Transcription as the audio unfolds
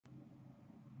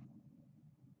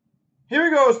Here we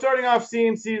go, starting off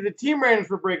C&C, the team randoms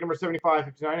for break number 75,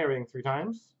 59, everything 3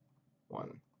 times.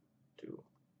 1, 2,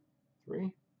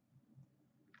 3.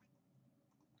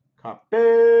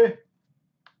 Copy.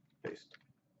 Paste.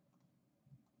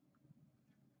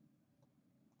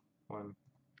 1,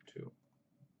 2,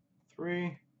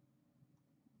 3.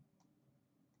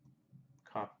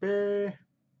 Copy.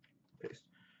 Paste.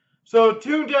 So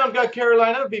Toontown's got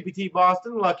Carolina, VPT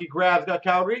Boston, Lucky Grab's got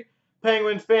Calgary,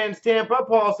 Penguins fans Tampa,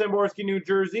 Paul Samborski New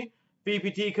Jersey,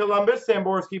 VPT Columbus,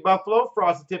 Samborski Buffalo,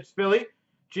 Frosted Tips Philly,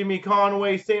 Jimmy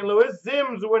Conway St. Louis,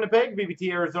 Zims Winnipeg,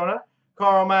 VPT Arizona,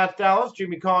 Carl Matz Dallas,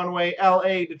 Jimmy Conway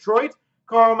LA Detroit,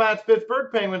 Carl Matz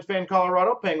Pittsburgh, Penguins fan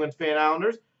Colorado, Penguins fan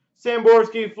Islanders,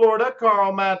 Samborski Florida,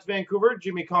 Carl Matz Vancouver,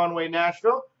 Jimmy Conway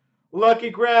Nashville, Lucky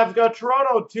Grab's got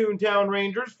Toronto, Toontown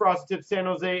Rangers, Frosted Tips San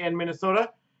Jose and Minnesota,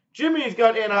 Jimmy's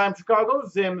got Anaheim, Chicago,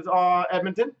 Zims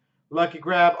Edmonton, Lucky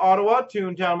Grab Ottawa,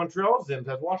 Toontown Montreal, Zims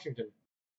has Washington.